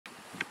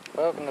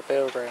Welcome to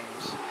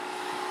Pilgrims.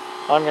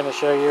 I'm going to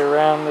show you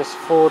around this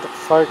Ford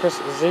Focus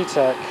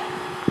Zetec.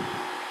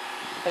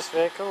 This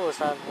vehicle has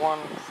had one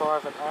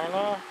private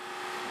owner,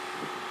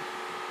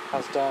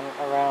 has done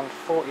around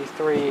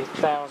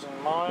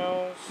 43,000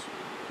 miles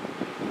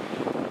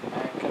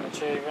and can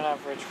achieve an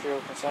average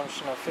fuel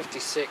consumption of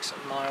 56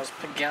 miles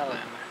per gallon.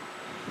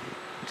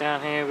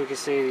 Down here we can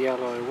see the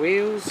alloy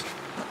wheels,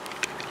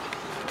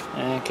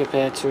 and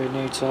compared to a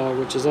new tyre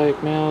which is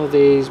 8mm,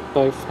 these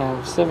both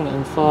have 7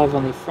 and 5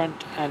 on the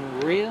front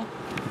and rear.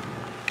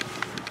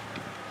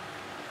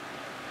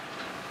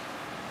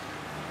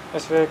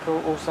 This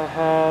vehicle also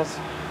has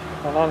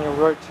an annual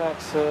road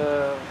tax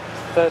of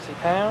 £30,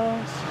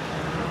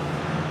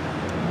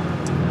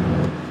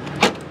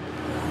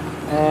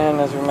 and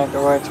as we make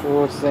our way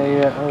towards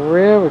the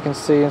rear we can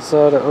see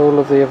inside all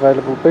of the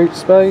available boot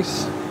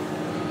space,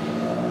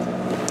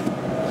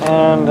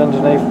 and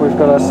underneath we've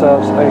got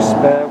ourselves a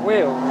spare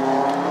wheel.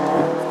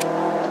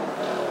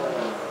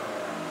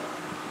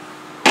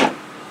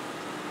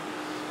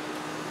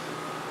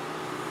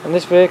 And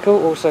this vehicle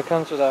also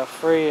comes with our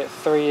free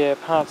 3-year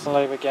parts and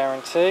labour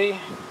guarantee.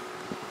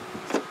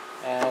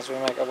 As we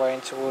make our way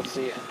in towards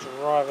the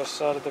driver's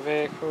side of the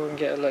vehicle and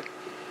get a look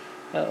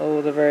at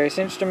all the various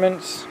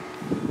instruments,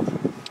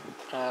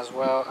 as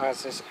well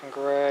as this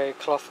grey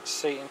cloth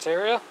seat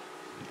interior.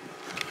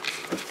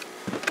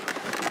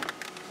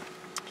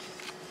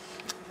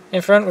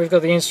 In front we've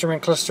got the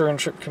instrument cluster and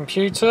trip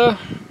computer,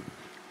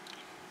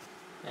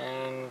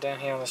 and down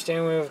here on the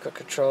steering wheel we've got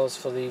controls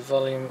for the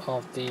volume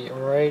of the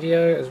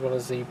radio as well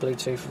as the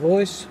Bluetooth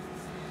voice,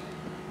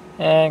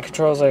 and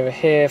controls over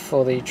here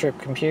for the trip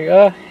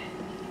computer.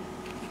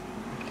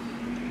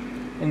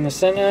 In the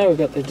centre we've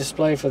got the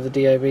display for the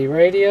DAB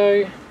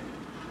radio.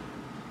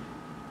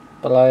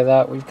 Below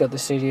that we've got the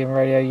CDM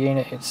radio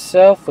unit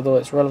itself with all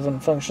its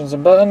relevant functions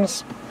and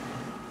buttons.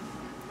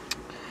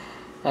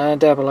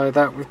 And down below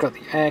that we've got the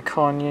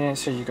aircon unit,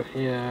 so you've got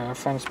your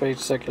fan speed,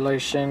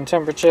 circulation,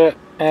 temperature,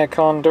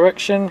 aircon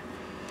direction,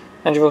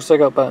 and you've also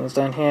got buttons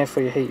down here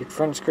for your heated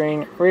front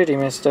screen, rear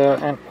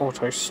demister and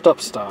auto stop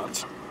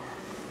start.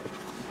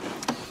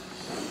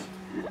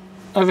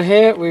 Over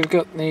here we've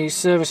got the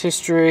service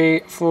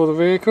history for the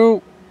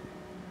vehicle,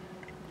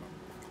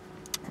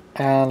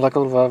 and like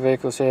all of our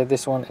vehicles here,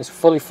 this one is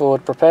fully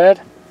Ford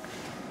prepared.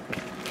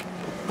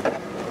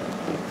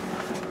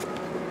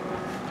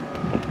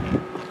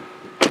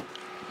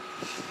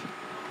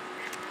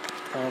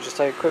 And I'll just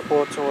take a quick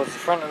walk towards the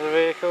front of the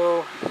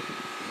vehicle.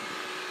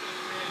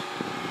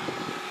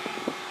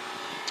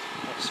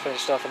 It's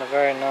finished off in a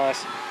very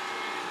nice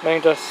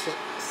moon dust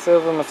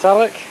silver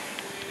metallic.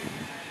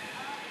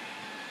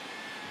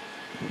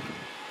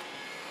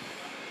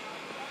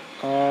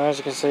 And as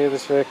you can see,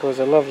 this vehicle is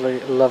a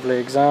lovely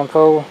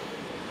example.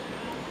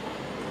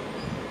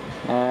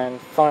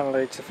 And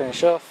finally, to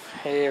finish off,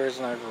 here is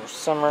an overall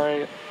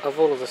summary of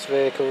all of this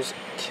vehicle's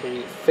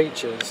key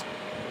features.